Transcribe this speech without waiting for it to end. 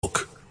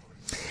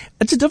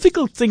It's a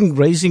difficult thing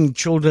raising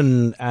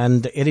children,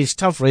 and it is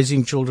tough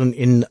raising children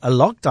in a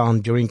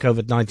lockdown during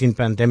COVID-19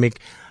 pandemic,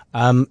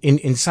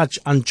 in such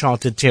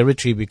uncharted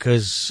territory,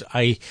 because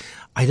I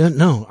don't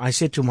know. I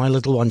said to my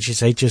little one,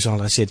 she's 8 years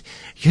old, I said,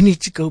 you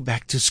need to go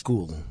back to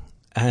school.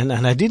 And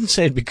I didn't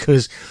say it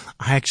because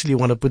I actually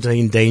want to put her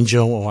in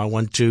danger, or I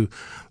want to,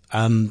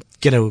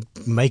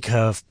 make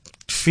her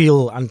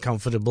feel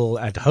uncomfortable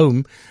at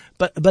home.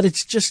 But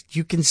it's just,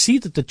 you can see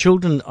that the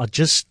children are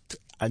just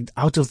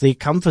out of their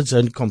comfort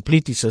zone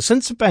completely. So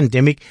since the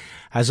pandemic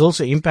has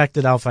also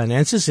impacted our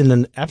finances in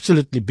an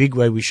absolutely big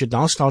way, we should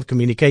now start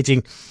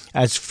communicating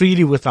as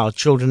freely with our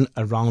children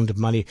around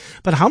money.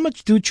 But how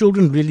much do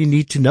children really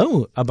need to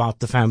know about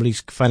the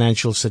family's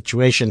financial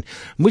situation?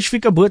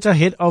 Moeshfieka Botha,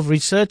 Head of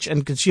Research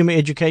and Consumer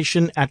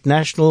Education at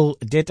National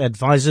Debt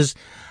Advisors,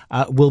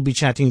 will be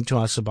chatting to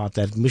us about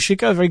that.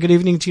 Moeshfieka, a very good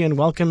evening to you and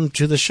welcome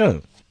to the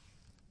show.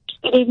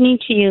 Good evening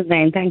to you,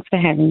 Zane. Thanks for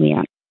having me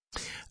on.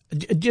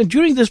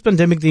 During this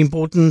pandemic, the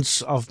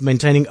importance of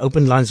maintaining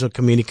open lines of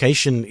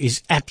communication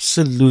is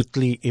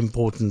absolutely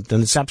important,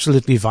 and it's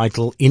absolutely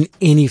vital in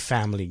any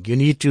family. You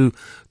need to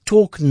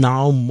talk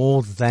now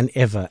more than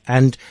ever.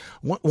 And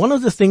one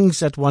of the things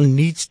that one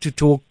needs to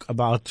talk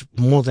about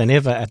more than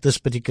ever at this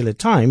particular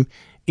time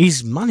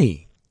is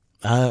money.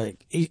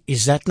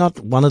 Is that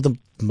not one of the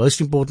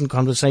most important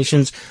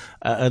conversations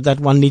that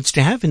one needs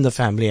to have in the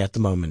family at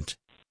the moment?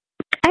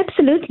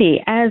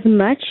 Absolutely. As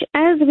much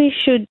as we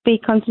should be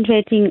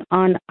concentrating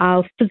on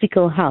our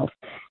physical health,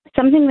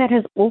 something that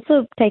has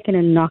also taken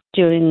a knock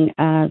during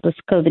this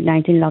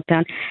COVID-19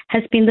 lockdown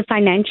has been the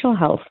financial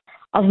health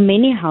of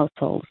many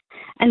households.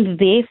 And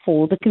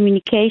therefore, the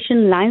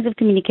lines of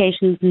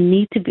communications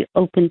need to be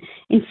open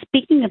in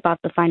speaking about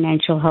the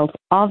financial health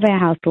of a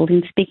household,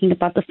 in speaking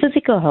about the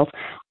physical health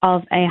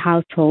of a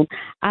household.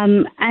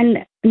 And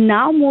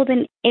now more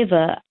than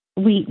ever,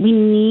 we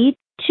need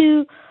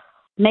to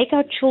make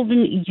our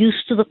children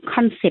used to the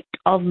concept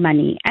of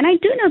money. And I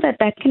do know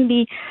that can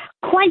be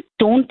quite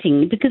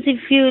daunting, because if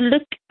you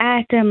look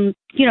at,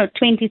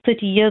 20,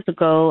 30 years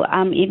ago,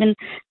 even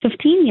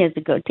 15 years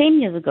ago,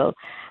 10 years ago,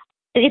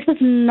 it was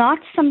not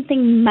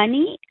something,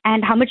 money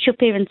and how much your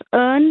parents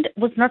earned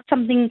was not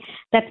something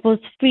that was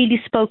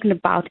freely spoken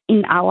about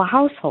in our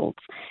households.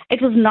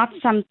 It was not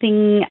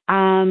something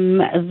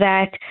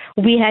that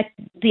we had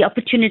the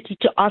opportunity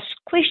to ask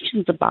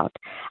questions about.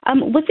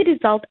 With the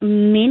result,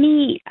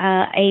 many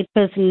a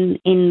person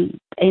in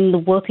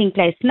the working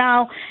place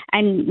now,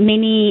 and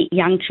many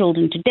young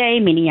children today,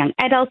 many young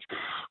adults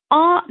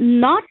are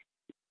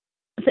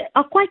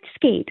quite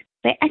scared.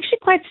 They're actually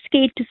quite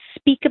scared to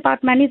speak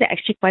about money. They're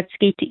actually quite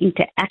scared to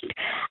interact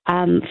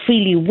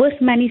freely with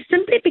money,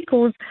 simply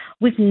because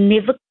we've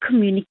never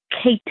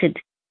communicated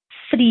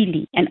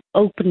freely and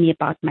openly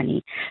about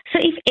money. So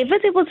if ever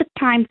there was a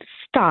time to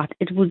start,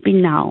 it would be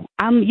now.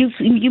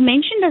 You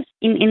mentioned us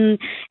in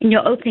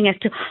your opening as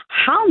to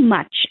how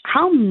much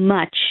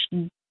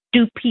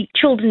do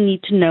children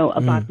need to know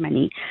about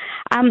money.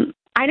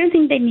 I don't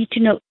think they need to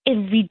know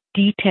every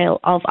detail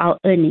of our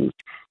earnings,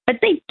 but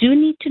they do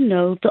need to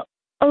know the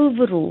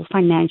overall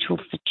financial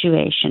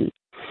situation.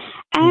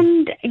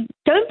 And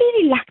don't be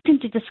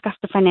reluctant to discuss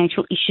the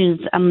financial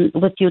issues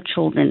with your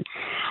children.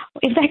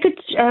 If I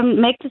could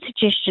make the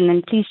suggestion,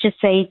 and please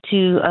just say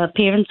to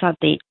parents out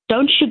there,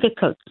 don't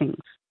sugarcoat things.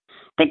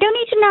 They don't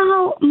need to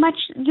know how much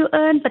you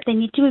earn, but they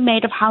need to be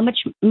made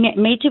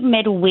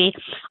aware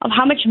of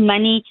how much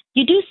money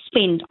you do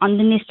spend on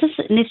the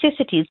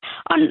necessities,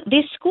 on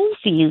their school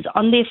fees,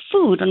 on their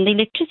food, on the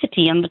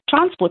electricity, on the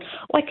transport,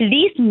 or at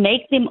least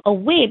make them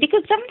aware,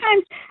 because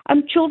sometimes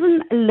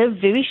children live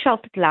very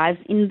sheltered lives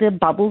in the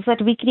bubbles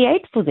that we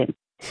create for them.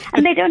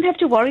 And they don't have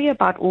to worry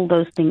about all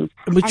those things.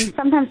 And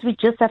sometimes we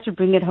just have to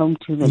bring it home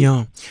to them.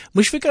 Yeah.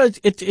 Moeshfieka,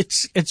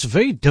 it's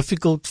very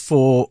difficult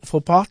for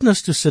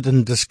partners to sit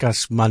and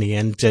discuss money.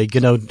 And,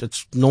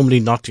 it's normally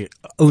not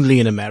only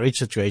in a marriage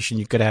situation.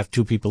 You could have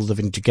two people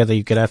living together.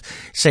 You could have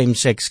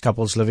same-sex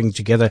couples living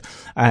together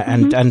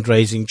and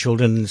raising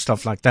children and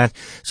stuff like that.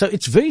 So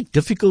it's very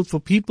difficult for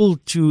people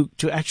to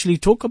actually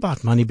talk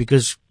about money,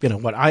 because,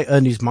 what I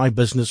earn is my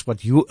business.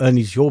 What you earn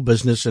is your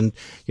business. And,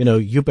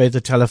 you pay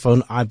the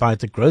telephone, I buy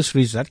the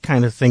groceries, that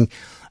kind of thing.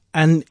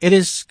 And it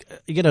is,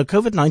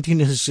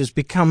 COVID-19 has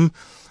become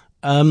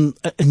a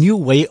new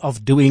way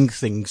of doing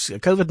things.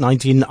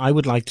 COVID-19, I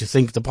would like to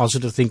think the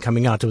positive thing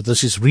coming out of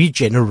this is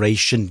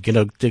regeneration,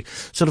 the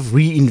sort of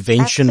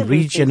reinvention,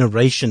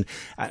 regeneration.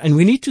 And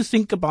we need to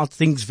think about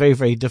things very,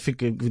 very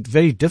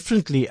very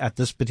differently at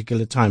this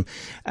particular time.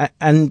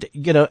 And,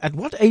 at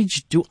what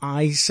age do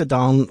I sit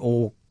down,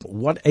 or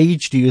what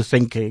age do you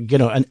think, I've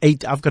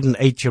got an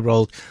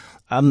 8-year-old,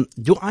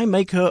 do I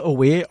make her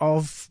aware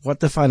of what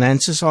the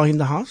finances are in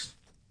the house?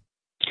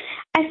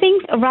 I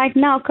think right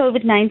now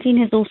COVID-19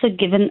 has also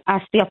given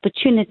us the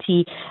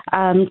opportunity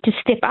to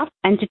step up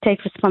and to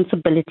take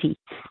responsibility.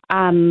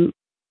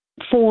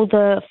 for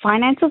the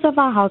finances of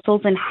our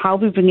households and how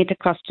we bring it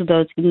across to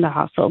those in the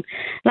household.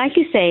 Like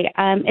you say,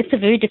 it's a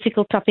very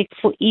difficult topic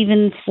for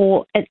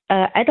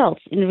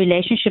adults in a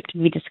relationship to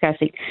be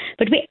discussing.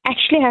 But we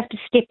actually have to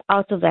step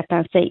out of that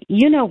and say,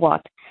 you know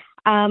what,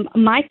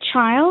 my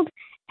child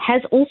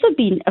has also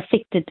been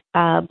affected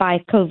by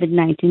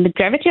COVID-19. The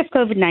gravity of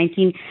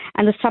COVID-19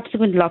 and the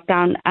subsequent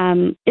lockdown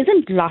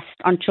isn't lost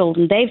on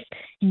children. They've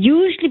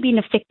usually been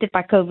affected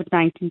by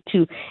COVID-19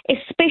 too,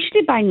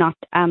 especially by not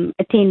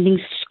attending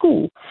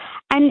school.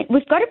 And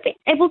we've got to be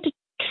able to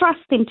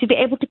trust them to be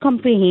able to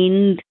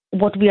comprehend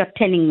what we are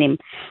telling them.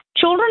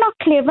 Children are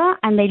clever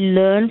and they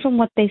learn from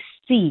what they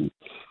see.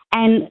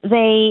 And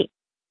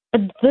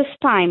at this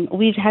time,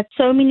 we've had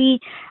so many,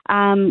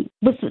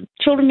 with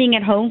children being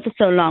at home for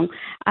so long,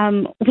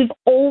 we've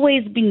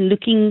always been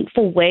looking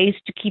for ways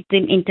to keep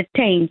them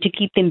entertained, to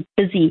keep them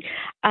busy,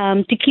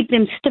 to keep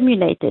them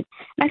stimulated.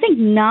 And I think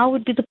now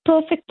would be the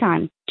perfect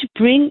time to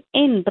bring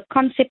in the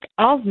concept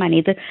of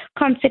money, the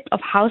concept of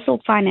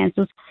household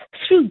finances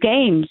through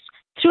games,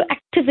 through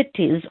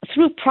activities,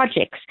 through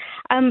projects.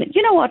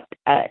 You know what?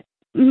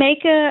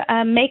 Make a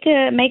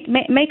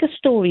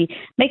story,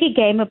 make a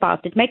game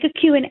about it, make a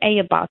Q&A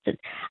about it.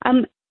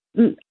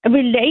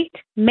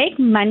 Make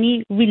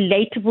money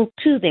relatable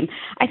to them.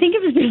 I think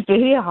it would be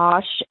very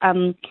harsh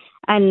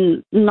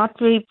and not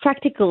very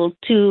practical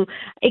to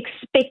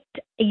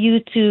expect you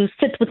to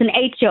sit with an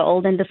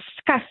 8-year-old and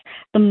discuss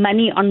the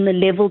money on the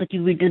level that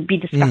you would be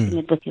discussing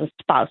it with your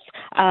spouse,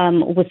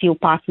 with your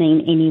partner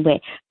in any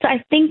way. So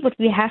I think what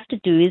we have to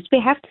do is we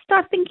have to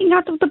start thinking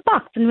out of the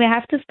box, and we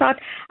have to start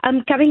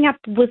coming up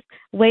with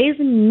ways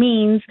and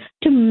means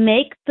to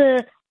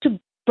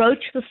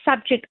broach the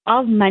subject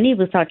of money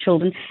with our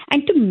children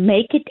and to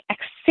make it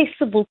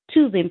accessible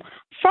to them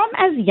from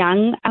as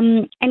young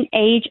an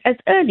age as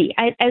early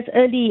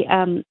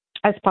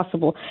as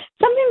possible.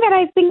 Something that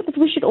I think that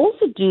we should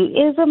also do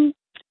is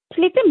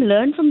to let them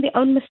learn from their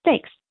own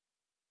mistakes.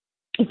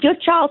 If your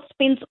child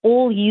spends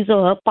all his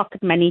or her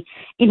pocket money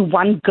in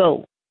one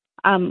go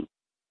on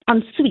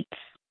sweets,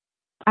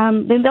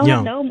 then they'll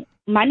have no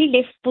money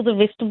left for the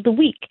rest of the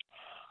week.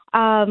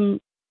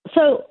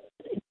 So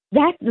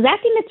that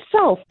in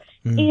itself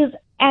is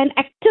an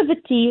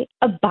activity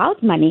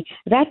about money.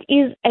 That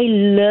is a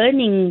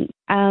learning.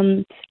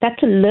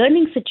 That's a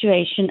learning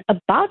situation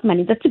about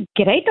money. That's a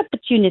great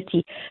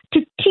opportunity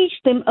to teach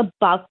them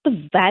about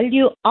the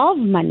value of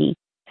money,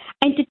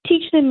 and to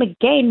teach them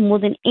again more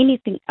than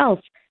anything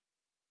else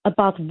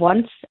about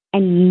wants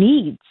and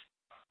needs,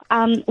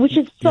 which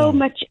is so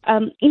much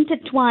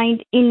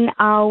intertwined in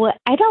our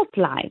adult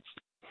lives.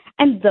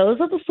 And those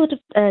are the sort of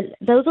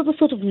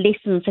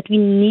lessons that we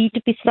need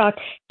to start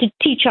to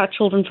teach our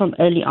children from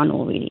early on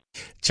already.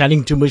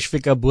 Chatting to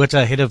Moeshfieka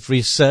Botha, Head of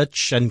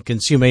Research and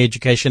Consumer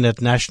Education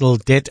at National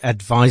Debt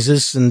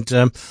Advisors. And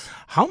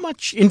how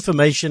much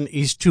information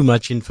is too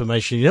much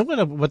information? You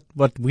know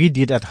what we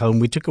did at home?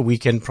 We took a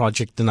weekend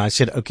project and I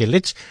said, okay,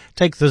 let's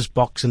take this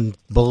box and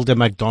build a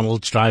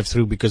McDonald's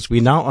drive-through, because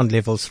we're now on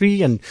level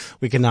 3 and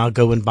we can now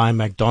go and buy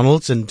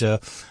McDonald's, and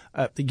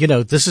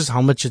this is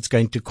how much it's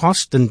going to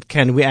cost, and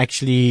can we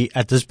actually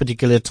at this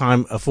particular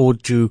time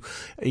afford to,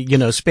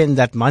 spend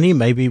that money?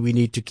 Maybe we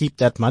need to keep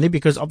that money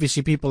because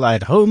obviously people are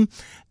at home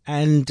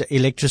and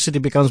electricity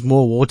becomes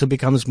more, water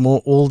becomes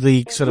more, all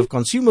the sort of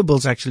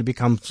consumables actually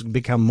become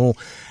more.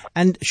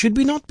 And should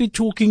we not be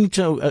talking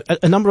to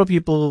a number of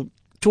people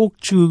talk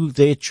to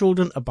their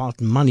children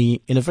about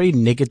money in a very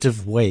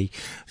negative way?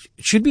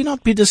 Should we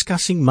not be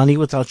discussing money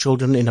with our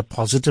children in a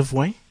positive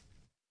way?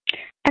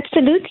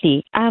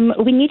 Absolutely.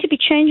 We need to be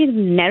changing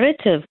the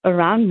narrative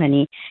around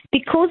money,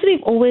 because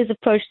we've always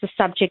approached the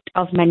subject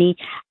of money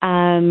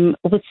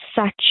with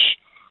such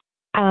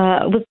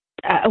with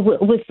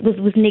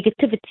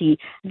negativity.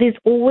 There's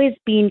always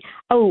been,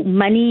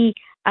 money.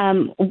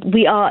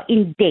 We are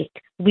in debt.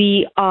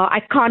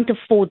 I can't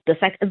afford this.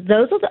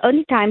 Those are the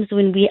only times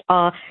when we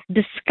are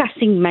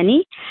discussing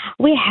money.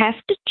 We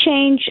have to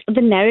change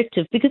the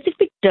narrative, because if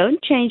we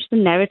don't change the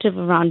narrative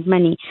around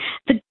money,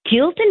 the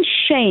guilt and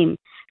shame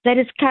that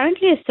is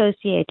currently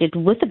associated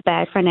with a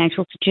bad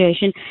financial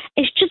situation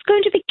is just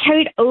going to be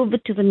carried over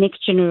to the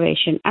next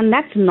generation, and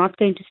that's not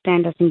going to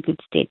stand us in good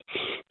stead.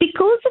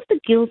 Because of the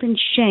guilt and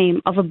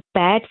shame of a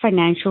bad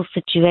financial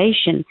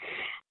situation,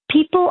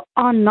 people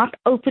are not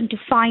open to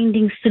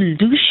finding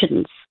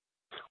solutions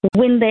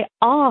when they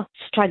are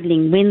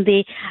struggling, when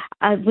they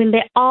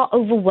are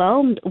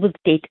overwhelmed with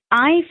debt.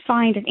 I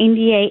find at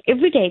NDA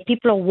every day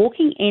people are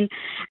walking in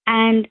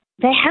and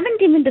they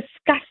haven't even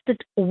discussed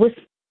it with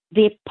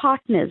their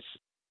partners.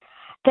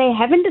 They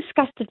haven't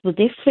discussed it with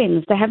their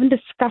friends. They haven't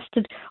discussed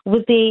it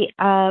with their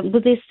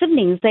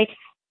siblings.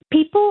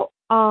 People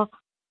are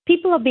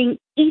being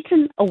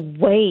eaten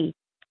away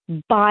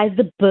by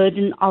the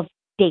burden of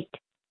debt,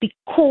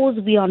 because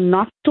we are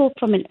not taught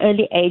from an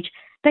early age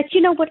that,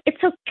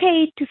 it's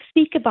okay to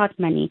speak about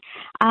money.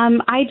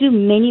 I do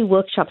many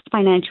workshops,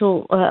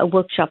 financial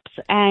workshops,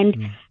 and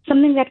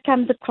something that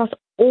comes across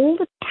all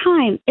the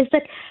time is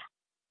that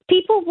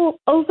people will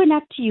open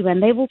up to you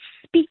and they will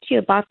speak to you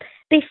about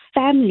their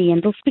family,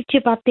 and they'll speak to you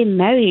about their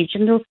marriage,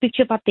 and they'll speak to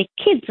you about their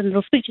kids, and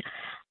they'll speak to you.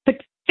 But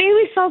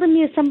very seldom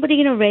is somebody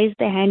going to raise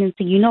their hand and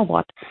say, you know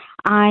what,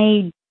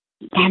 I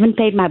haven't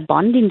paid my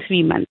bond in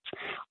 3 months,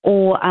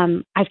 or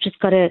I've just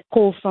got a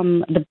call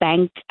from the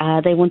bank,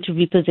 they want to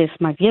repossess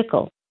my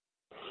vehicle.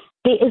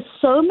 There is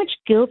so much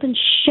guilt and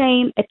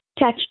shame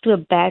attached to a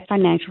bad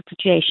financial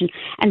situation,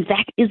 and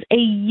that is a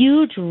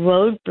huge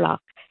roadblock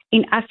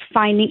in us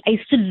finding a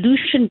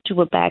solution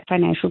to a bad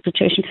financial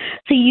situation.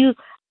 So you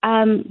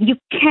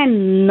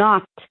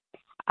cannot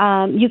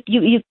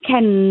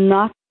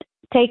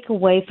take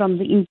away from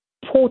the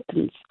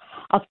importance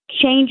of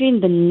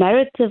changing the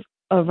narrative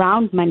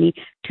around money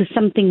to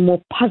something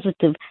more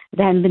positive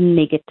than the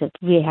negative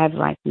we have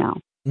right now.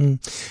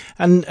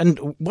 And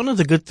one of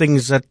the good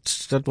things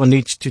that one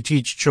needs to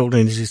teach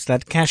children is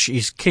that cash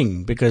is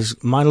king, because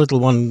my little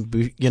one,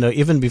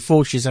 even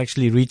before she's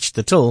actually reached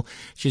the till,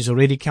 she's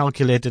already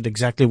calculated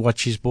exactly what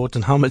she's bought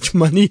and how much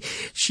money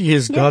she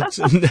has got.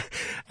 And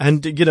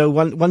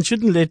one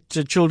shouldn't let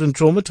children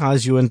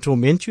traumatize you and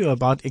torment you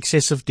about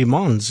excessive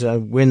demands.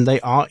 When they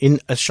are in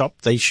a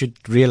shop, they should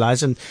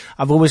realize, and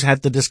I've always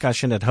had the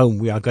discussion at home,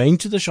 we are going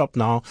to the shop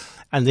now,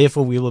 and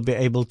therefore we will be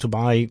able to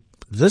buy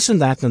this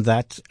and that and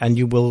that, and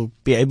you will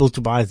be able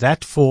to buy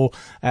that for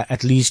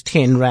at least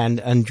 10 Rand.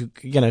 And,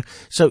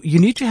 so you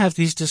need to have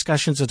these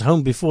discussions at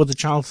home before the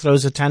child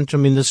throws a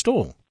tantrum in the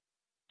store.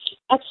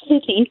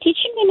 Absolutely. In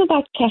teaching them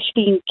about cash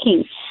being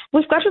king,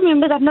 we've got to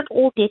remember that not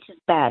all debt is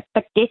bad,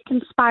 but debt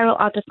can spiral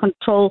out of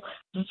control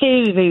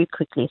very, very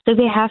quickly. So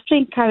we have to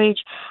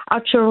encourage our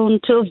children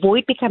to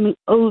avoid becoming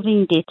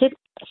over-indebted,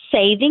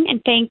 saving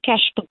and paying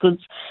cash for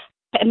goods,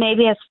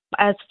 maybe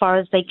as far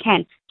as they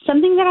can.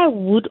 Something that I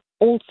would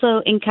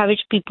also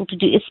encourage people to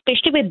do,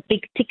 especially where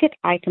big ticket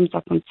items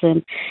are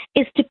concerned,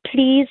 is to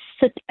please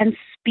sit and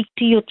speak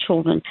to your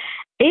children.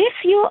 If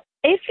your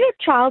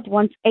child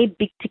wants a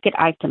big ticket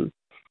item,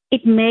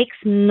 it makes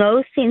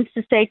no sense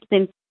to say to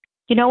them,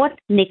 you know what,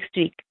 next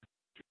week.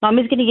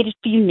 Mommy's going to get it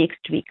for you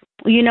next week.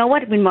 Or you know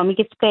what, when mommy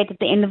gets paid at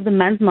the end of the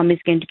month,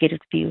 mommy's going to get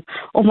it for you.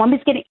 Or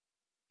mommy's going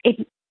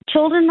to...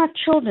 Children are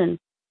children.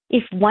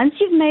 If once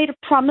you've made a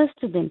promise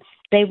to them,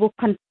 they will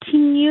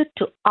continue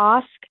to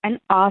ask and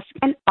ask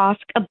and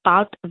ask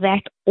about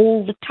that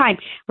all the time.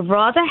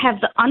 Rather have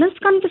the honest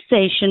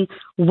conversation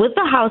with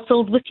the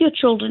household, with your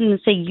children, and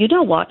say, you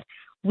know what,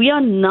 we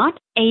are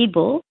not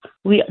able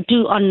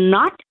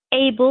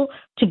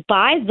to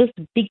buy this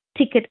big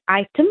ticket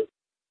item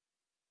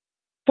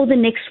for the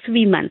next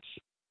 3 months.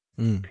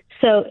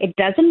 So it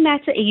doesn't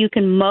matter. You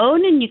can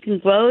moan and you can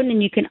groan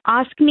and you can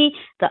ask me.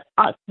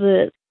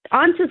 The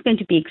answer is going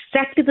to be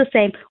exactly the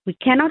same. We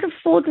cannot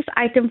afford this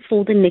item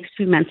for the next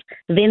 3 months.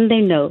 Then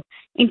they know.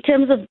 In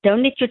terms of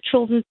don't let your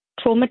children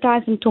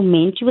traumatize and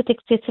torment you with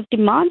excessive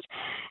demands,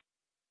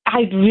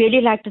 I'd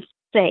really like to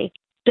say,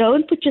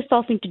 don't put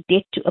yourself into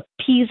debt to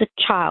appease a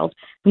child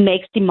who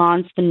makes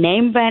demands for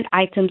name brand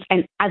items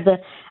and other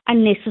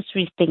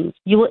unnecessary things.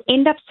 You will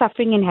end up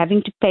suffering and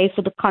having to pay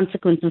for the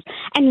consequences.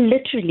 And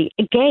literally,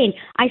 again,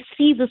 I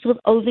see this with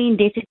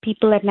over-indebted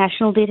people at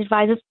National Debt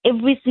Advisors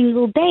every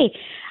single day.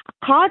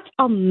 Cards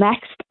are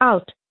maxed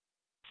out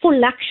for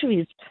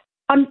luxuries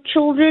on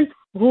children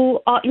who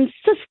are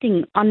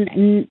insisting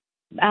on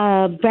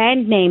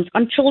brand names,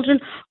 on children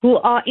who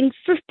are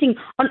insisting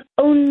on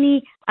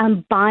only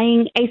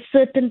buying a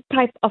certain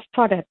type of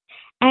product.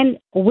 And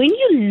when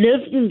you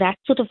live in that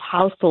sort of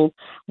household,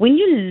 when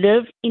you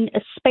live in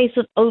a space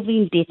of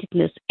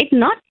over-indebtedness, it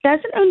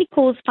doesn't only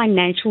cause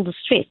financial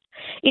distress,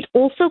 it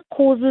also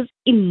causes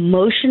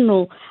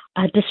emotional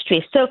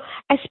distress. So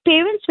as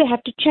parents, we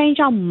have to change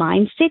our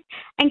mindset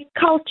and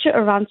culture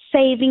around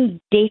saving,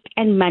 debt,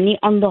 and money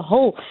on the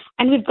whole.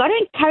 And we've got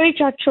to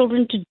encourage our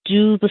children to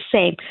do the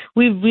same.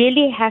 We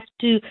really have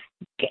to,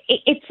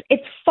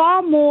 it's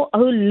far more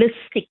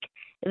holistic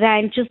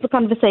than just the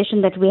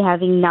conversation that we're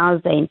having now,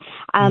 Zane.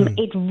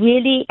 It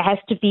really has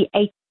to be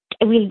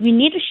we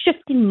need a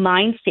shift in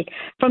mindset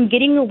from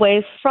getting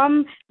away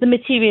from the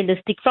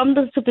materialistic, from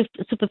the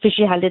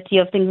superficiality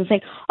of things, and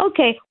saying,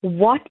 okay,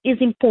 what is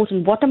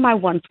important? What are my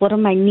wants? What are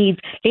my needs?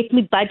 Let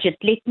me budget.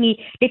 Let me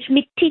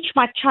teach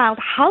my child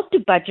how to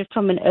budget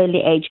from an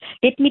early age.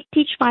 Let me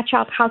teach my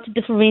child how to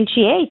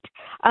differentiate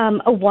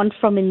a want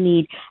from a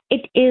need.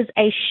 It is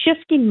a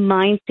shift in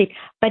mindset,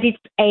 but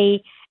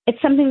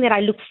it's something that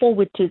I look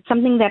forward to. It's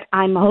something that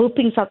I'm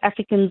hoping South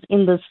Africans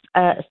in this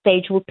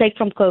stage will take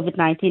from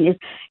COVID-19 is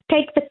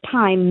take the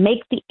time, make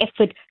the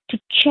effort to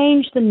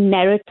change the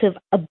narrative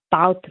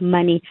about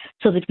money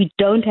so that we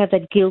don't have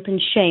that guilt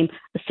and shame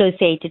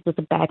associated with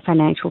a bad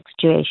financial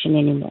situation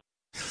anymore.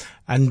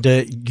 And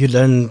you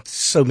learn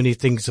so many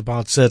things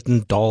about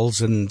certain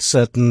dolls and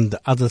certain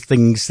other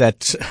things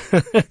that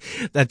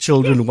that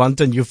children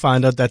want, and you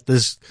find out that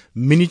this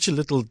miniature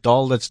little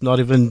doll that's not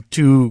even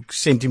 2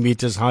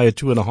 centimeters high or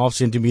 2.5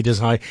 centimeters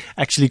high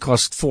actually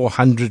costs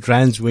 400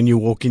 Rands when you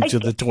walk into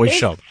the toy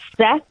shop.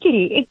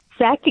 Exactly.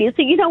 So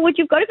you know what,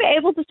 you've got to be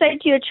able to say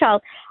to your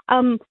child,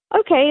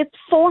 okay, it's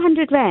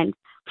 400 Rand.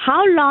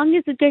 How long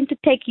is it going to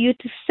take you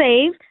to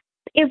save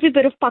every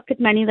bit of pocket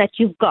money that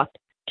you've got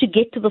to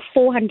get to the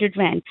 400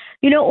 Rand?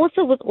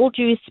 Also with all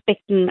due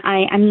respect, and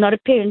I'm not a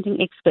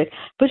parenting expert,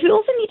 but we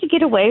also need to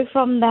get away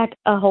from that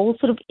whole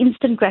sort of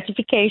instant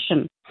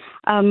gratification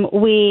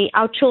where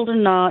our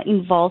children are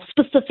involved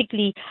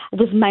specifically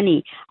with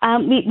money.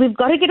 We've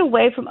got to get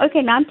away from,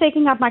 okay, now I'm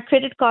taking out my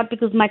credit card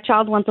because my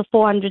child wants a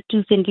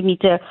 402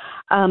 centimeter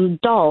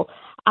doll.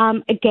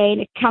 Again,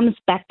 it comes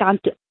back down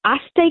to us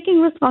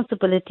taking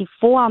responsibility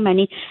for our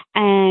money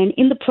and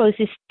in the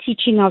process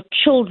teaching our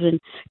children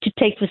to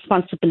take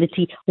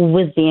responsibility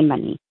with their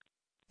money.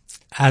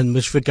 And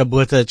Moeshfieka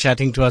Botha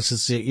chatting to us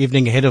this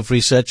evening, Head of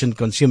Research and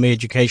Consumer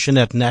Education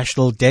at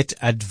National Debt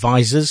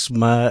Advisors.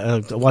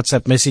 My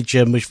WhatsApp message,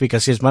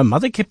 Moeshfieka says, my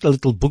mother kept a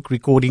little book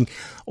recording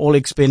all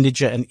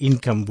expenditure and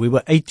income. We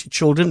were 8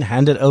 children,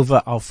 handed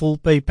over our full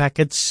pay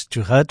packets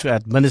to her to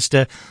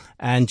administer,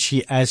 and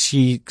as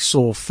she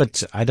saw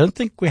fit. I don't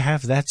think we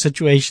have that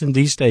situation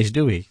these days,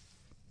 do we?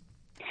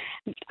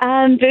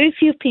 Very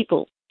few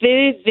people.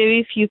 Very,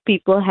 very few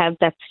people have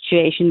that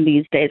situation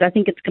these days. I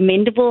think it's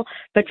commendable,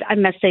 but I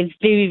must say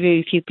very,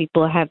 very few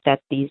people have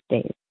that these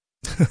days.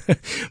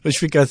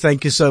 Moeshfieka,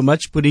 thank you so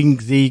much, putting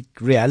the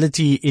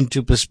reality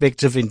into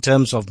perspective in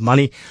terms of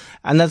money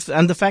and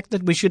the fact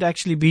that we should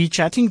actually be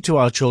chatting to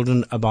our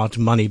children about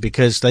money,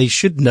 because they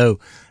should know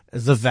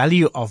the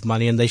value of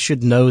money, and they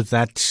should know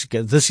that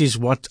this is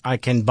what I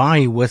can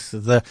buy with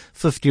the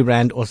 50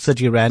 Rand or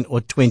 30 Rand or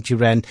 20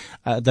 Rand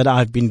that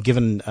I've been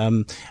given.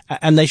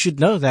 And they should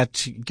know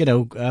that,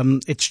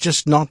 it's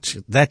just not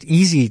that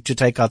easy to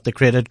take out the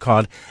credit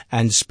card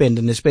and spend.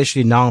 And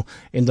especially now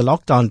in the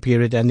lockdown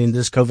period and in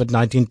this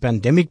COVID-19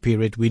 pandemic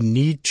period, we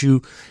need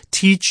to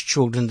teach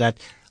children that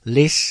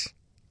less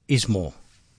is more.